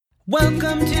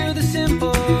Welcome to the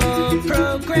Simple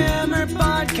Programmer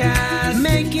Podcast,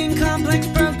 making complex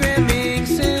programming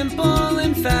simple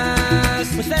and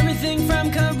fast, with everything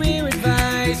from career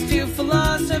advice to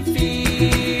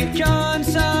philosophy. John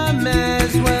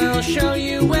Summers will show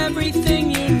you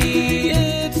everything you need.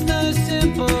 It's the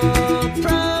Simple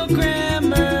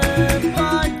Programmer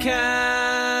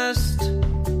Podcast.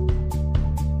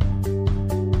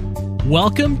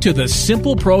 Welcome to the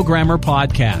Simple Programmer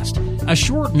Podcast, a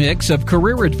short mix of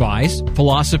career advice,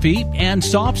 philosophy, and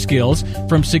soft skills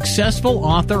from successful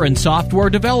author and software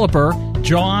developer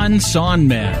John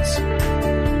Sonmez.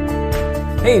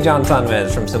 Hey, John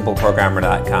Sonmez from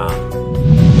SimpleProgrammer.com.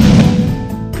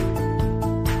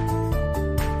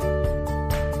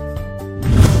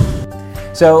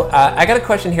 So I got a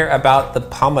question here about the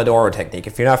Pomodoro technique.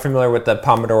 If you're not familiar with the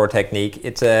Pomodoro technique,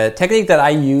 it's a technique that I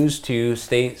use to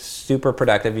stay super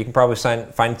productive. You can probably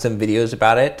find some videos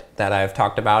about it that I've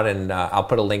talked about, and I'll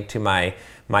put a link to my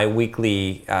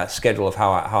weekly schedule of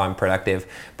how I'm productive.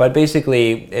 But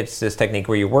basically, it's this technique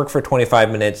where you work for 25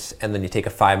 minutes and then you take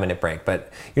a 5-minute break.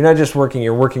 But you're not just working,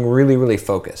 you're working really, really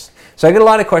focused. So I get a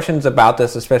lot of questions about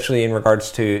this, especially in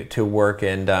regards to work.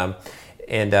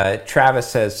 And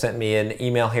Travis has sent me an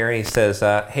email here, and he says,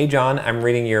 hey John, I'm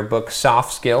reading your book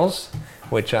Soft Skills,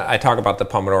 which I talk about the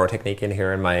Pomodoro technique in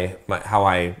here in my how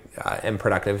I am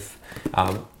productive.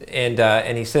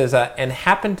 And he says, and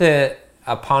happened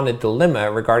upon a dilemma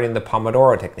regarding the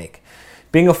Pomodoro technique.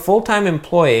 Being a full-time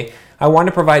employee, I want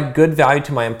to provide good value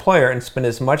to my employer and spend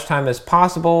as much time as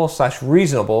possible /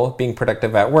 reasonable being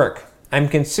productive at work. I'm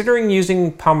considering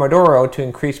using Pomodoro to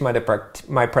increase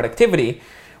my productivity,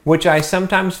 which I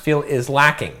sometimes feel is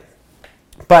lacking.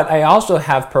 But I also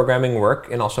have programming work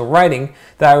and also writing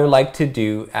that I would like to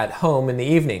do at home in the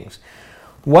evenings.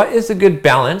 What is a good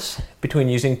balance between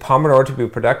using Pomodoro to be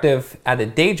productive at a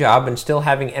day job and still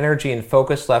having energy and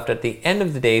focus left at the end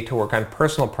of the day to work on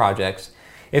personal projects?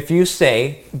 If you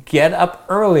say, get up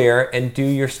earlier and do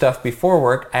your stuff before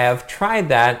work, I have tried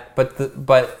that,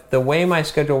 but the way my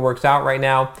schedule works out right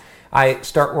now, I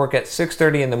start work at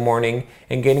 6:30 in the morning,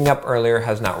 and getting up earlier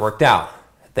has not worked out.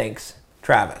 Thanks,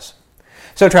 Travis.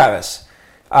 So Travis,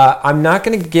 I'm not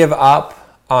going to give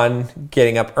up on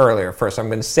getting up earlier. First, I'm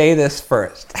going to say this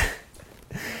first.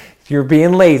 You're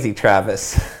being lazy,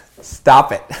 Travis.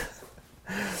 Stop it.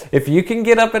 If you can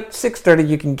get up at 6:30,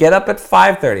 you can get up at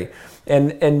 5:30.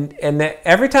 And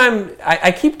every time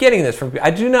I keep getting this from people, I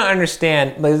do not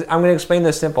understand. I'm going to explain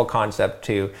this simple concept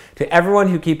to everyone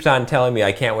who keeps on telling me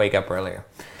I can't wake up earlier.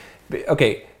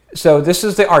 Okay, so this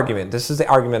is the argument. This is the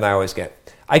argument I always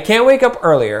get. I can't wake up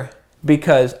earlier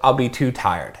because I'll be too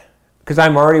tired, because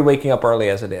I'm already waking up early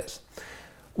as it is.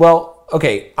 Well,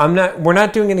 okay, we're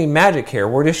not doing any magic here.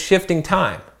 We're just shifting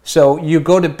time. So you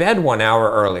go to bed 1 hour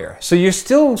earlier. So you're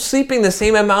still sleeping the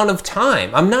same amount of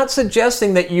time. I'm not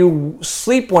suggesting that you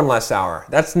sleep one less hour.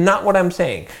 That's not what I'm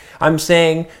saying. I'm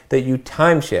saying that you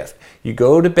time shift. You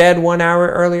go to bed 1 hour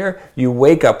earlier, you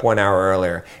wake up 1 hour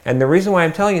earlier. And the reason why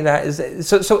I'm telling you that is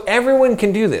so everyone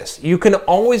can do this. You can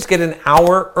always get an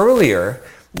hour earlier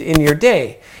in your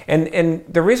day. And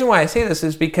the reason why I say this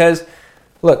is because,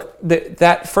 look,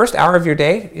 that first hour of your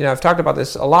day, I've talked about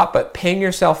this a lot, but paying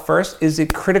yourself first is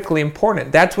critically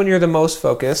important. That's when you're the most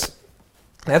focused.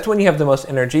 That's when you have the most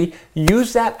energy.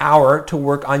 Use that hour to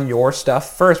work on your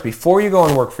stuff first before you go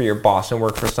and work for your boss and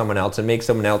work for someone else and make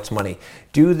someone else money.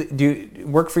 Do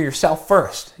work for yourself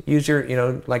first. Use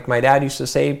your, like my dad used to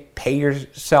say, pay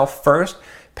yourself first.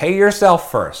 Pay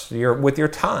yourself first with your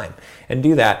time, and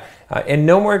do that. And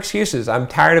no more excuses. I'm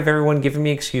tired of everyone giving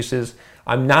me excuses.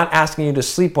 I'm not asking you to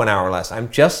sleep 1 hour less. I'm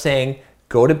just saying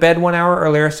go to bed 1 hour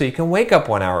earlier so you can wake up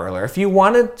 1 hour earlier. If you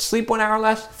want to sleep 1 hour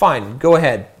less, fine, go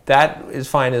ahead. That is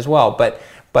fine as well.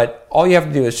 But all you have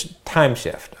to do is time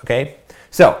shift, okay?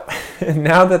 So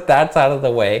now that that's out of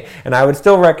the way, and I would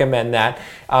still recommend that,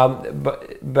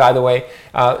 but by the way,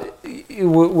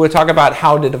 we'll talk about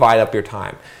how to divide up your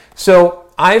time. So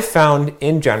I've found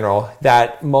in general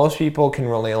that most people can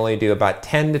really only do about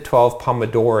 10 to 12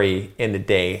 Pomodori in a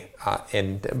day.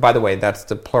 And by the way, that's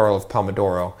the plural of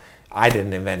Pomodoro. I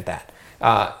didn't invent that.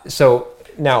 So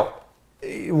now,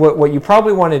 what you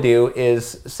probably want to do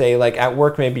is say, like at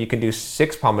work, maybe you can do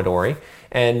 6 Pomodori,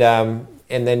 and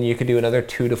then you could do another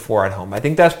 2 to 4 at home. I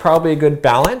think that's probably a good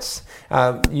balance.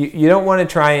 You don't want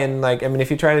to try and if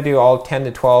you try to do all 10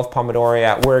 to 12 Pomodori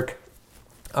at work,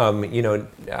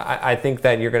 I think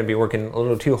that you're going to be working a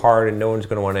little too hard and no one's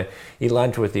going to want to eat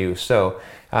lunch with you. So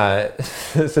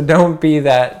so don't be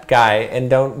that guy and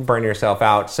don't burn yourself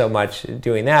out so much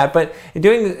doing that. But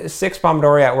doing 6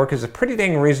 Pomodori at work is a pretty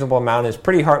dang reasonable amount. It's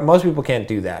pretty hard. Most people can't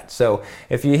do that. So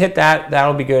if you hit that,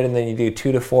 that'll be good. And then you do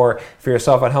 2 to 4 for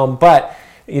yourself at home. But,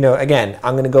 again,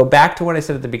 I'm going to go back to what I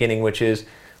said at the beginning, which is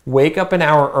wake up an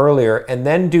hour earlier and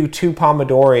then do 2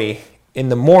 Pomodori in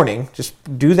the morning. Just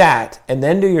do that and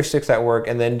then do your 6 at work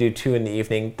and then do 2 in the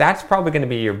evening. That's probably going to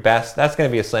be your best. That's going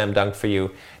to be a slam dunk for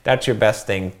you. That's your best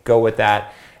thing. Go with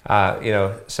that.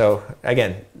 So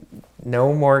again,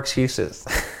 no more excuses.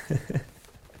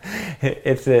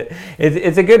 It's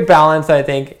a good balance, I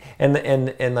think.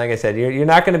 And like I said, you're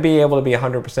not going to be able to be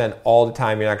 100% all the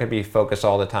time. You're not going to be focused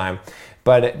all the time.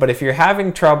 But if you're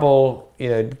having trouble,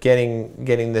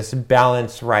 getting this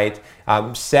balance right,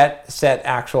 set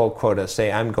actual quotas.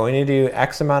 Say I'm going to do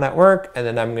X amount at work, and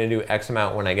then I'm going to do X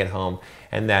amount when I get home,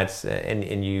 and that's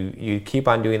and you keep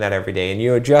on doing that every day, and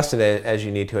you adjust it as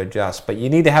you need to adjust. But you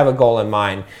need to have a goal in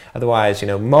mind. Otherwise,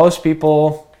 most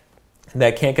people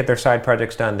that can't get their side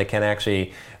projects done, they can't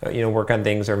actually work on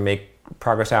things or make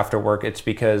progress after work. It's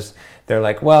because they're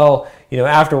like, well,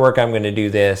 after work I'm going to do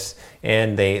this,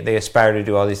 and they aspire to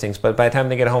do all these things, but by the time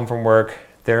they get home from work,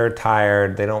 they're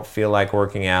tired, they don't feel like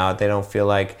working out, they don't feel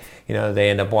like, they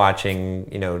end up watching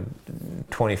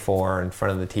 24 in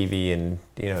front of the TV and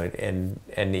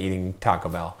eating Taco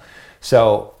Bell.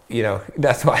 So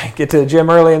that's why I get to the gym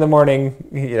early in the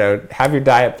morning, have your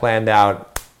diet planned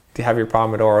out, have your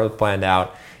Pomodoro planned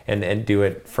out, and do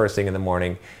it first thing in the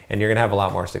morning, and you're going to have a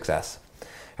lot more success.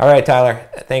 All right, Tyler,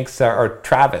 thanks, or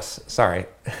Travis, sorry.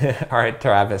 All right,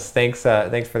 Travis, thanks for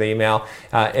the email.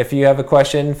 If you have a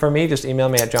question for me, just email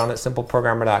me at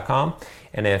john@simpleprogrammer.com.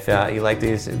 And if you like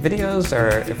these videos,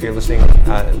 or if you're listening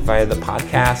via the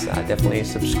podcast, definitely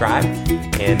subscribe,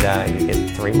 and you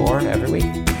get 3 more every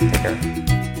week. Take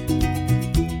care.